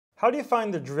How do you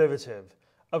find the derivative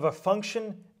of a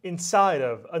function inside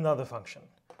of another function?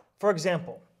 For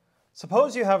example,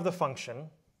 suppose you have the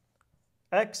function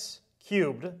x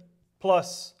cubed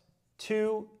plus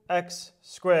 2x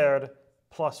squared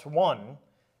plus 1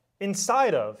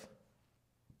 inside of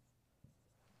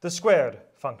the squared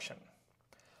function.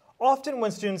 Often when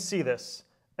students see this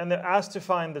and they're asked to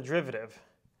find the derivative,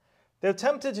 they're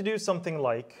tempted to do something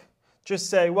like just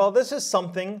say, well, this is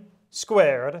something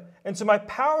squared, and so my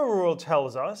power rule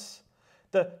tells us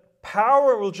the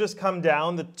power will just come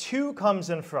down, the 2 comes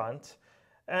in front,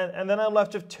 and then I'm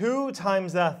left with 2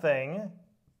 times that thing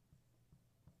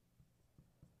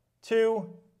to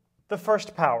the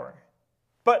first power.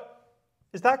 But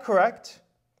is that correct?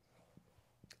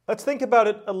 Let's think about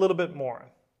it a little bit more.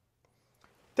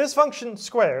 This function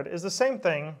squared is the same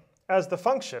thing as the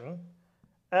function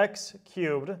x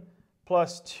cubed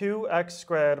plus 2x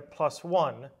squared plus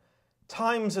 1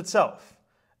 times itself,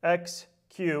 x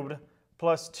cubed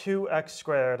plus 2x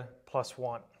squared plus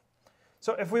 1.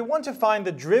 So if we want to find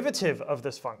the derivative of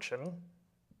this function,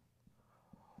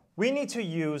 we need to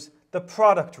use the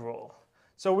product rule.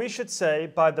 So we should say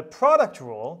by the product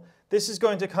rule, this is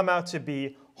going to come out to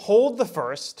be hold the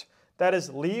first, that is,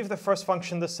 leave the first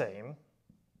function the same,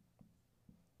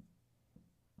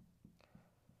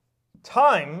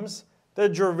 times the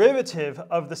derivative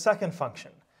of the second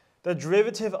function. The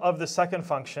derivative of the second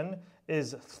function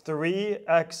is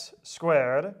 3x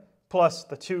squared plus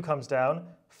the 2 comes down,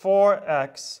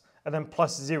 4x, and then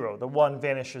plus 0. The 1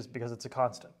 vanishes because it's a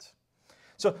constant.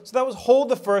 So that was hold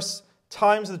the first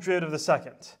times the derivative of the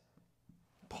second,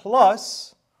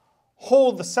 plus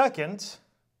hold the second,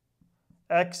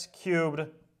 x cubed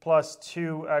plus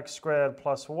 2x squared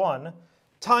plus 1,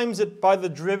 times it by the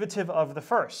derivative of the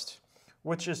first,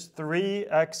 which is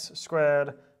 3x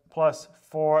squared plus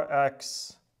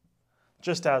 4x,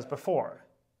 just as before.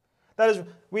 That is,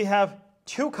 we have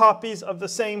 2 copies of the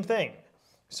same thing.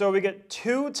 So we get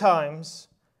 2 times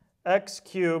x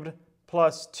cubed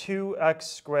plus 2x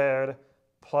squared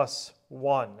plus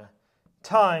 1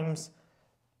 times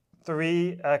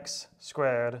 3x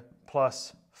squared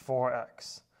plus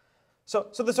 4x. So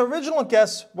this original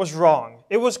guess was wrong.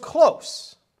 It was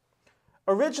close.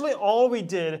 Originally, all we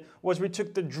did was we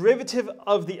took the derivative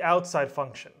of the outside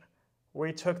function.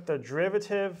 We took the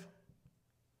derivative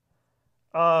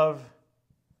of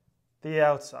the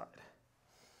outside.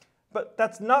 But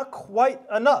that's not quite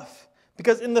enough,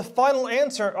 because in the final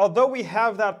answer, although we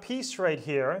have that piece right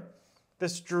here,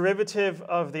 this derivative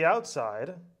of the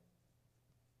outside,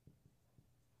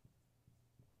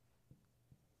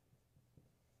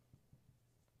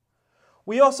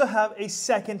 we also have a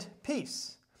second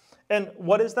piece. And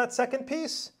what is that second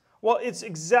piece? Well, it's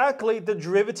exactly the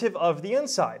derivative of the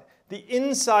inside. The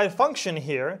inside function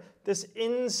here, this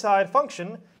inside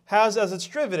function, has as its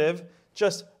derivative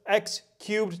just x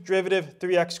cubed derivative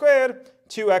 3x squared,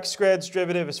 2x squared's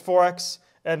derivative is 4x,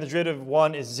 and the derivative of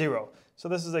 1 is 0. So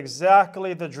this is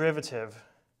exactly the derivative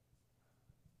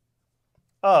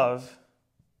of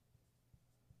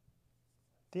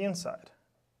the inside.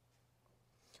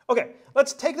 Okay,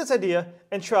 let's take this idea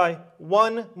and try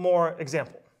one more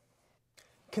example.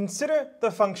 Consider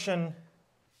the function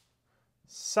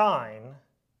sine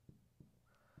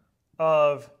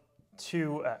of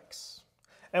 2x,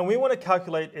 and we want to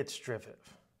calculate its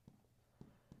derivative.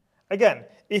 Again,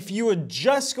 if you were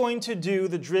just going to do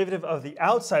the derivative of the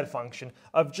outside function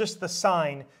of just the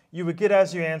sine, you would get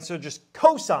as your answer just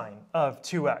cosine of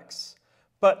 2x.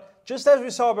 But just as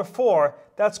we saw before,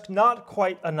 that's not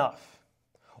quite enough.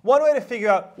 One way to figure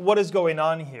out what is going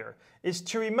on here is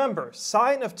to remember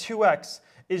sine of 2x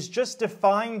is just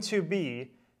defined to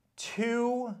be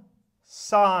 2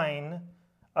 sine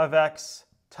of x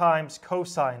times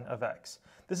cosine of x.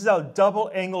 This is our double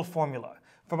angle formula.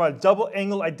 From our double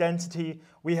angle identity,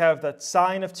 we have that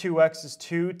sine of 2x is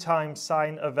 2 times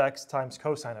sine of x times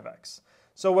cosine of x.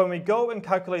 So when we go and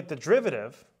calculate the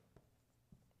derivative,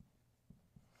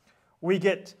 we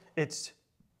get it's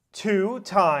 2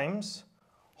 times,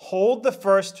 hold the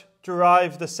first,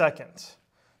 derive the second.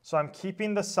 So I'm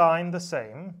keeping the sine the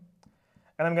same,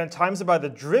 and I'm going to times it by the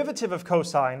derivative of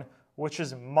cosine, which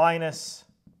is minus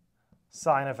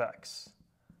sine of x.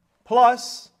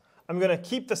 Plus, I'm going to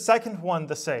keep the second one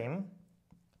the same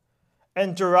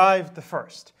and derive the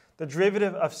first. The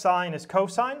derivative of sine is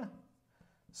cosine,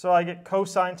 so I get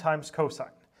cosine times cosine.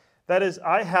 That is,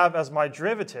 I have as my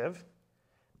derivative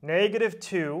negative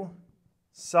 2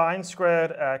 sine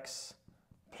squared x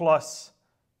plus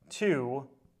 2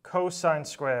 cosine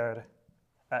squared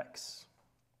x.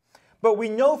 But we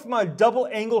know from our double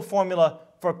angle formula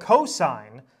for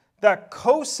cosine that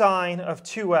cosine of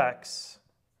 2x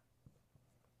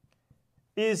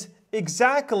is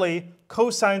exactly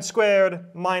cosine squared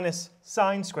minus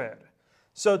sine squared.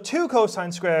 So 2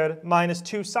 cosine squared minus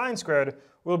 2 sine squared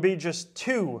will be just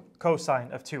 2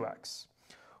 cosine of 2x.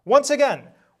 Once again,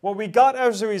 what we got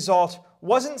as a result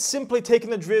wasn't simply taking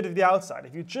the derivative of the outside.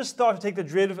 If you just thought to take the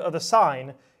derivative of the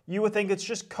sine, you would think it's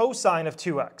just cosine of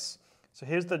 2x. So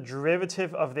here's the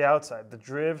derivative of the outside, the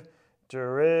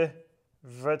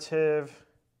derivative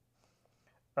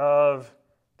of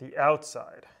the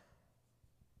outside.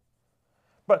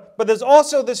 But there's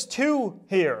also this 2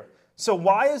 here. So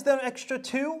why is there an extra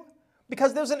 2?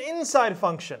 Because there's an inside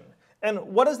function. And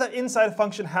what does that inside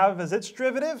function have as its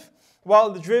derivative?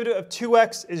 Well, the derivative of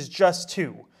 2x is just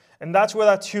 2. And that's where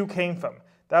that 2 came from.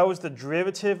 That was the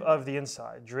derivative of the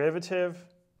inside. Derivative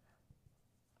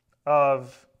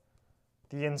of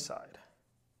the inside.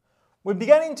 We're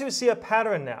beginning to see a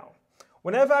pattern now.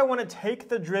 Whenever I want to take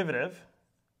the derivative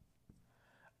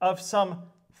of some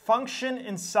function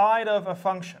inside of a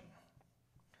function,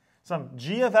 some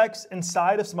g of x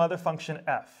inside of some other function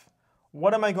f,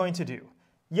 what am I going to do?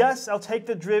 Yes, I'll take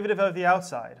the derivative of the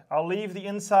outside. I'll leave the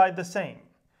inside the same.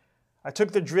 I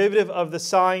took the derivative of the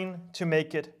sine to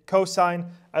make it cosine.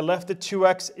 I left the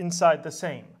 2x inside the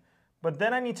same. But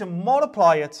then I need to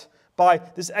multiply it by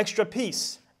this extra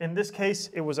piece. In this case,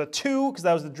 it was a 2 because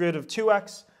that was the derivative of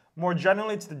 2x. More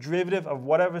generally, it's the derivative of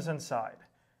whatever's inside.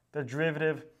 The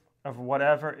derivative of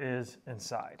whatever is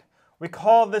inside. We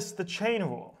call this the chain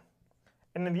rule.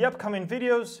 And in the upcoming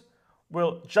videos,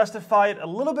 we'll justify it a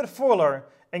little bit further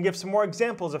and give some more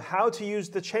examples of how to use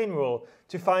the chain rule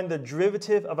to find the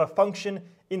derivative of a function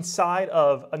inside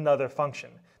of another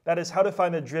function. That is, how to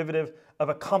find the derivative of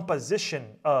a composition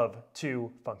of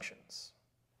two functions.